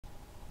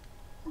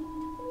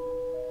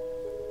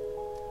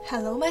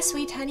Hello my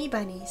sweet honey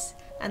bunnies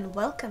and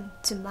welcome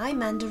to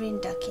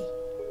Mymandarinducky.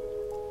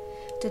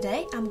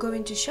 Today I'm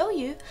going to show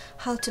you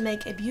how to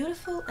make a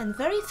beautiful and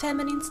very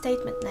feminine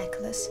statement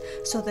necklace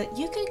so that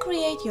you can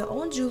create your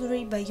own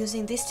jewelry by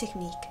using this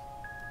technique.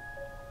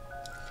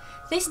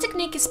 This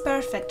technique is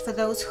perfect for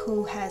those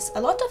who has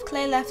a lot of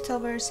clay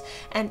leftovers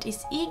and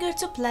is eager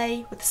to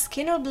play with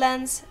Skinner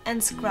blends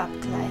and scrub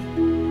clay.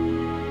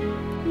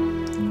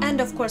 And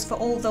of course for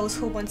all those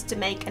who want to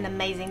make an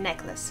amazing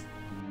necklace.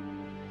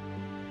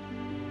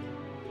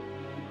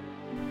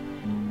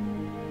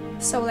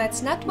 So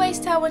let's not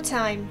waste our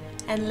time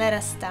and let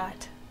us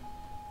start.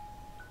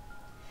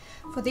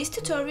 For this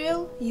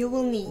tutorial you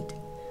will need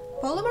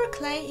polymer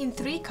clay in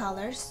 3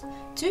 colors,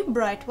 2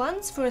 bright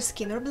ones for a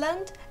Skinner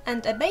blend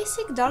and a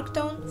basic dark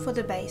tone for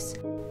the base.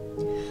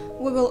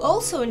 We will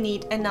also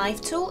need a knife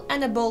tool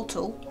and a bowl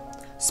tool,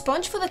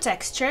 sponge for the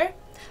texture,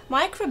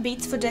 micro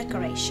beads for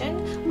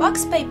decoration,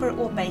 wax paper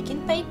or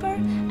baking paper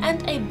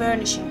and a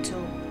burnishing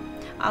tool.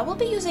 I will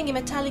be using a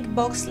metallic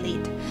box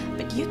lid,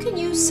 but you can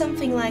use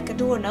something like a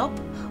doorknob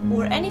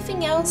or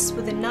anything else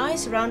with a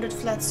nice rounded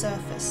flat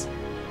surface.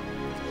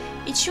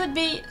 It should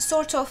be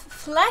sort of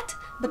flat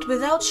but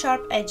without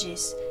sharp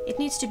edges. It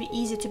needs to be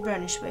easy to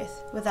burnish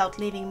with, without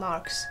leaving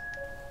marks.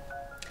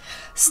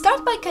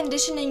 Start by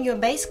conditioning your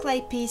base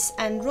clay piece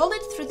and roll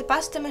it through the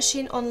pasta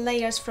machine on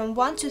layers from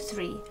 1 to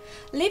 3.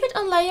 Leave it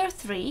on layer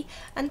 3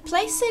 and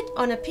place it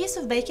on a piece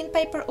of baking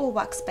paper or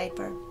wax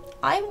paper.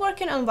 I am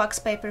working on wax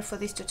paper for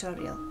this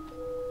tutorial.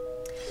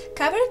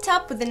 Cover it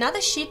up with another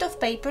sheet of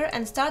paper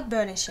and start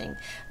burnishing.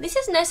 This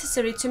is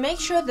necessary to make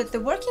sure that the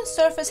working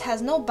surface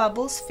has no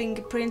bubbles,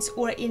 fingerprints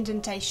or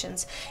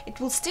indentations. It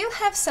will still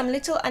have some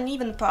little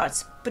uneven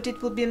parts, but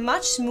it will be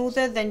much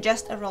smoother than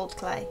just a rolled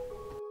clay.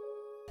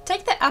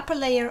 Take the upper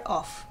layer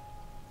off.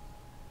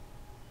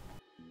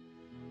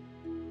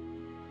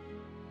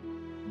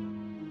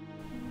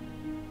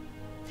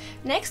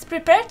 Next,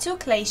 prepare 2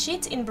 clay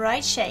sheets in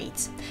bright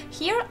shades.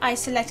 Here I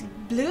select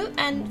blue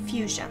and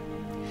fuchsia.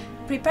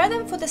 Prepare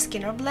them for the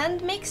Skinner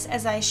blend mix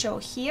as I show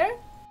here.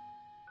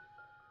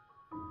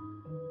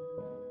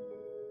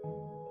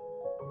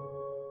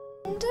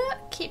 And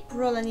keep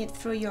rolling it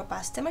through your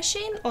pasta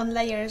machine on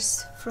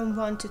layers from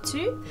 1 to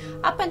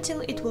 2 up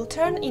until it will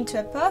turn into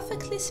a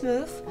perfectly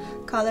smooth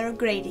color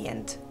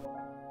gradient.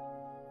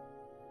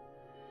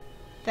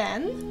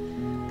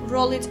 Then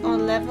roll it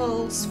on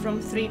levels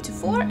from 3 to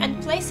 4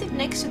 and place it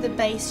next to the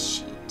base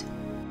sheet.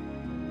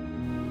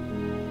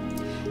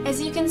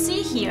 As you can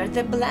see here,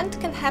 the blend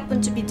can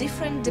happen to be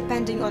different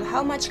depending on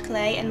how much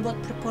clay and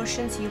what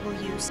proportions you will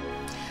use.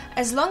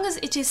 As long as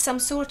it is some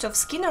sort of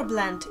Skinner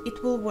blend,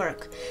 it will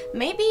work.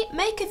 Maybe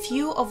make a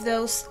few of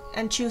those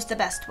and choose the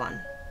best one.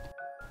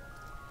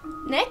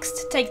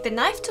 Next, take the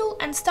knife tool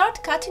and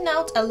start cutting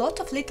out a lot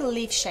of little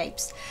leaf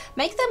shapes.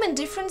 Make them in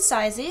different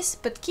sizes,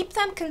 but keep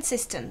them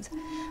consistent.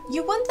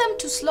 You want them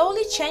to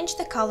slowly change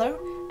the color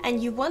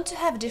and you want to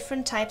have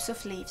different types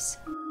of leaves.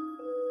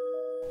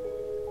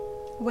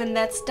 When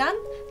that's done,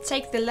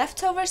 take the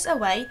leftovers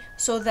away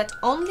so that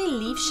only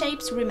leaf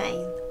shapes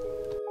remain.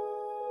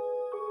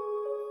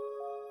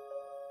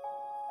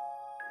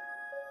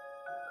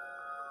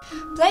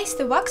 Place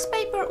the wax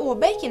paper or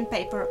baking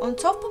paper on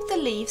top of the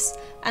leaves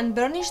and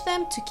burnish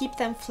them to keep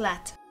them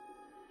flat.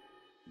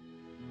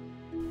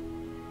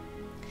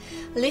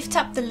 Lift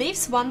up the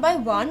leaves one by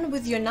one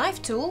with your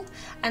knife tool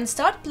and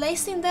start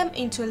placing them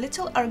into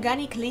little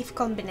organic leaf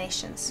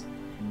combinations.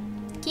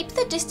 Keep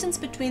the distance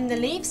between the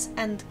leaves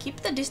and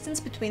keep the distance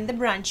between the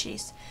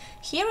branches.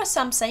 Here are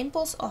some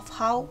samples of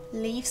how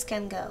leaves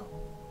can go.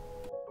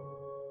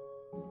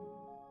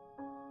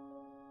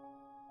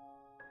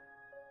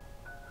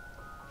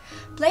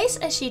 Place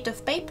a sheet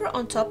of paper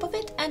on top of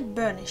it and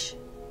burnish.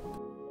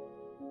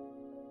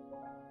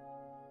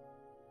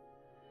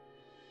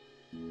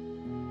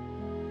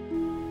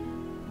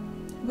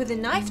 With a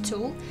knife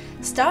tool,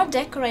 start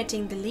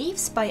decorating the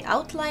leaves by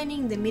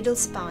outlining the middle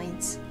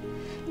spines.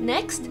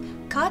 Next,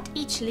 cut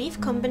each leaf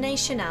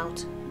combination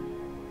out.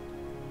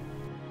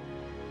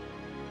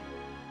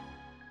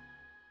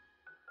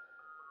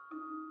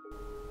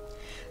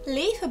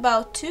 Leave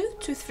about 2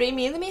 to 3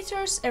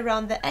 millimeters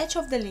around the edge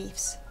of the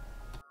leaves.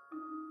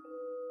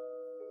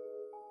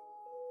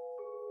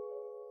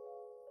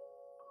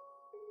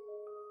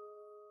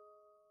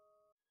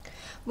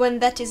 When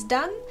that is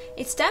done,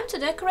 it's time to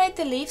decorate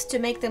the leaves to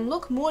make them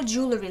look more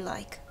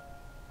jewelry-like.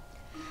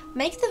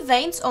 Make the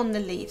veins on the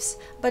leaves,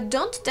 but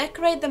don't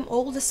decorate them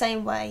all the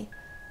same way.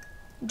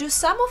 Do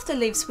some of the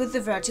leaves with the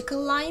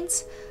vertical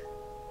lines,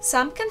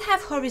 some can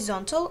have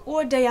horizontal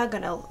or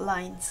diagonal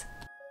lines.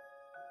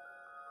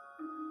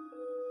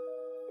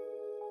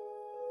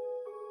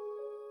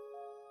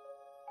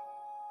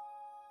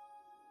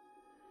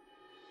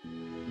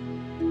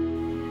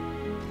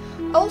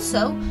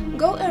 Also,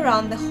 go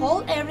around the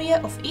whole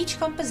area of each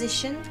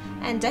composition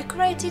and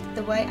decorate it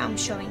the way I'm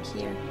showing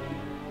here.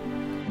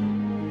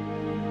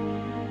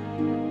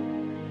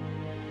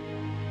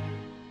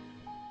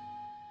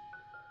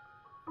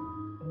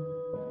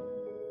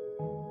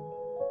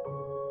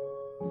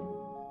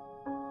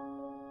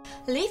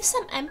 Leave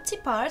some empty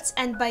parts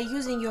and by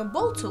using your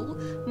ball tool,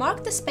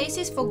 mark the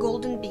spaces for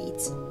golden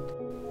beads.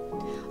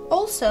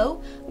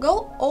 Also,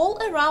 go all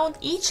around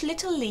each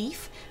little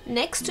leaf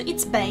next to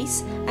its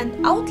base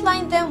and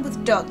outline them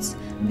with dots.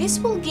 This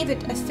will give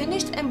it a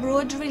finished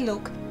embroidery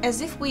look,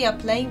 as if we are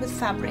playing with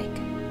fabric.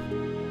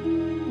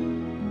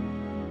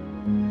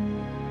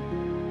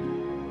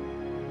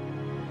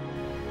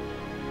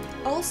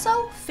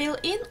 Also, fill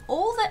in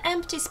all the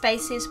empty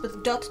spaces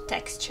with dot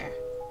texture.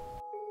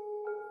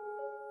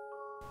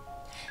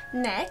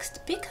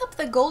 Next, pick up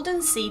the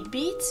golden seed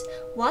beads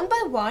one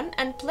by one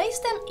and place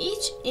them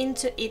each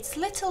into its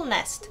little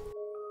nest.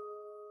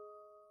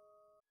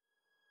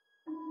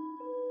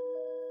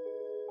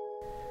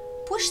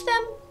 Push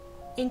them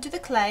into the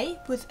clay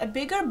with a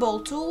bigger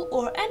ball tool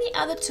or any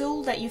other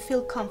tool that you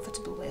feel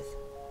comfortable with.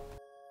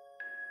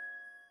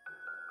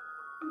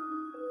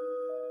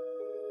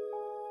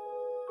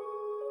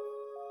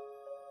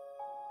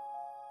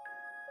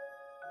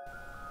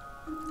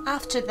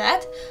 After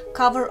that,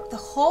 cover the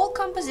whole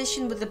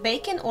composition with the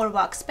baking or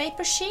wax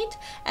paper sheet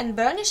and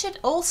burnish it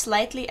all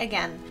slightly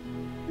again.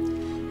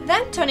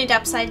 Then turn it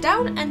upside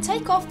down and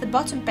take off the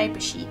bottom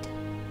paper sheet.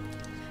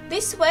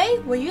 This way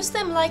we use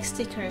them like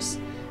stickers,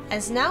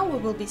 as now we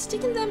will be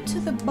sticking them to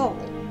the bowl.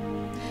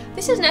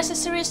 This is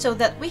necessary so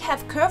that we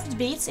have curved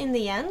beads in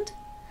the end.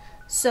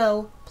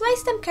 So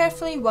place them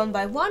carefully one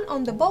by one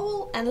on the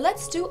bowl and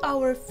let's do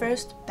our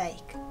first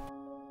bake.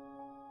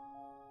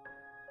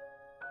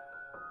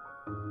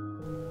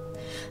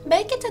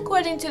 Bake it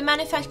according to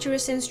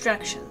manufacturer's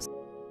instructions.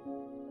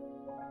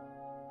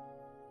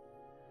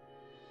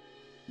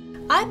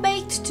 I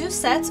baked 2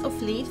 sets of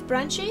leaf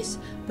branches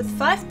with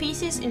 5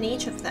 pieces in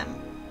each of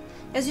them.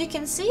 As you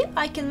can see,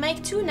 I can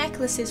make 2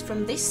 necklaces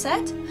from this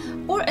set,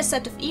 or a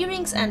set of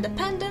earrings and a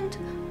pendant,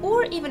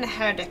 or even a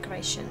hair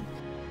decoration.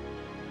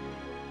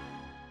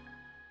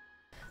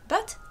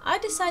 But I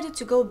decided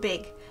to go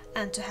big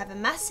and to have a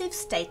massive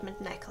statement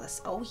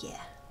necklace, oh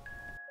yeah!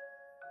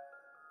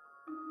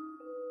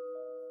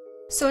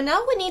 So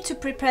now we need to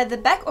prepare the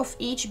back of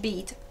each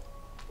bead.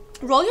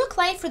 Roll your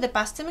clay through the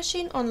pasta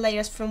machine on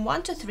layers from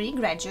 1 to 3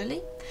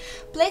 gradually.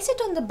 Place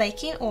it on the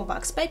baking or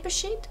wax paper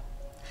sheet.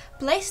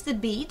 Place the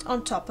bead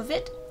on top of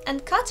it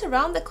and cut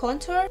around the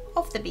contour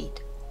of the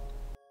bead.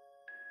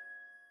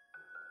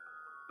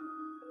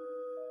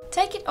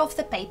 Take it off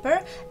the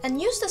paper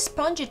and use the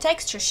spongy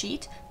texture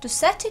sheet to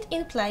set it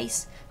in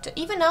place, to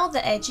even out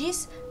the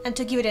edges and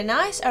to give it a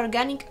nice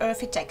organic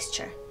earthy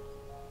texture.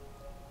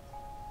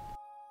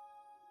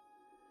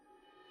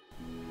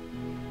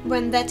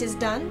 When that is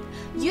done,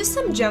 use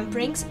some jump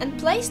rings and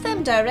place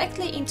them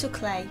directly into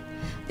clay.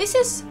 This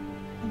is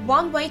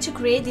one way to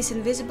create these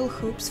invisible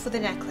hoops for the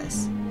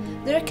necklace.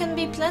 There can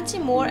be plenty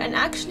more, and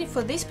actually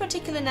for this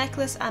particular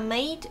necklace I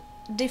made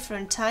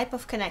different type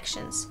of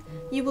connections.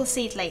 You will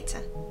see it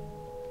later.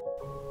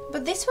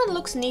 But this one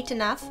looks neat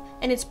enough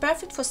and it's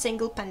perfect for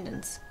single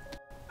pendants.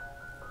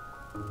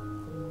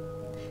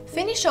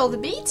 Finish all the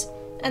beads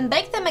and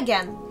bake them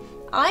again.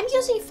 I'm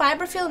using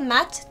fiberfill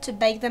mat to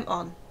bake them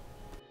on.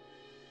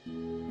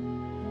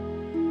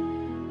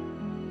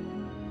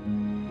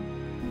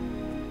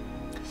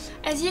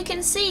 As you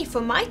can see, for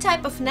my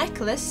type of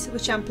necklace,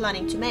 which I'm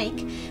planning to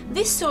make,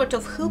 this sort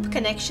of hoop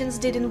connections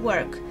didn't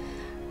work,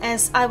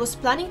 as I was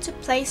planning to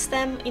place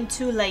them in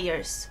 2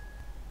 layers.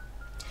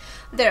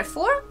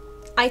 Therefore,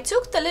 I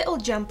took the little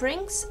jump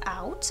rings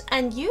out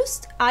and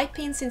used eye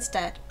pins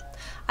instead.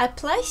 I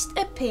placed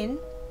a pin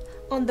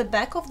on the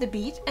back of the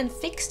bead and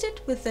fixed it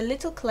with the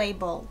little clay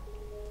ball.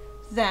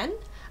 Then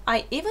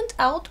I evened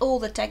out all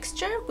the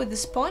texture with the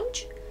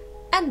sponge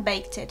and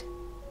baked it.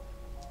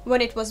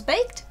 When it was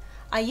baked,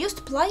 I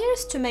used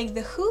pliers to make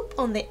the hoop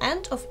on the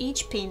end of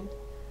each pin,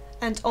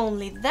 and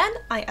only then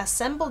I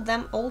assembled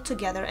them all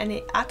together, and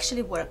it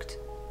actually worked.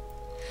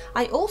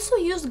 I also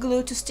used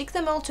glue to stick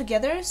them all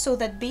together so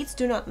that beads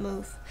do not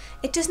move.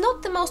 It is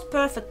not the most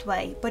perfect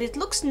way, but it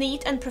looks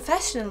neat and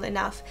professional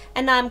enough,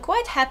 and I am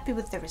quite happy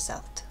with the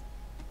result.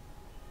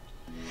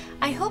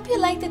 I hope you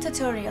liked the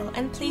tutorial,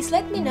 and please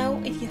let me know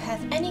if you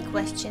have any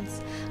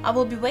questions. I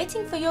will be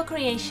waiting for your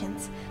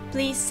creations.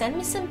 Please send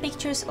me some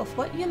pictures of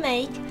what you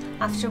make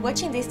after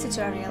watching this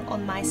tutorial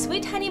on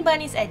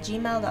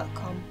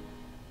mysweethoneybunnies@gmail.com.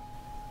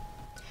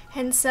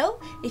 And so,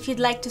 if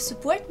you'd like to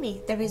support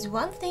me, there is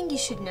one thing you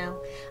should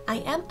know. I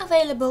am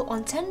available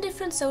on 10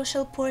 different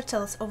social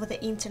portals over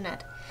the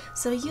internet,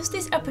 so use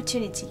this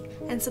opportunity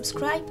and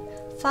subscribe,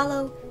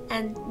 follow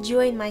and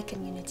join my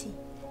community.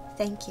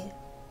 Thank you.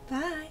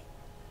 Bye!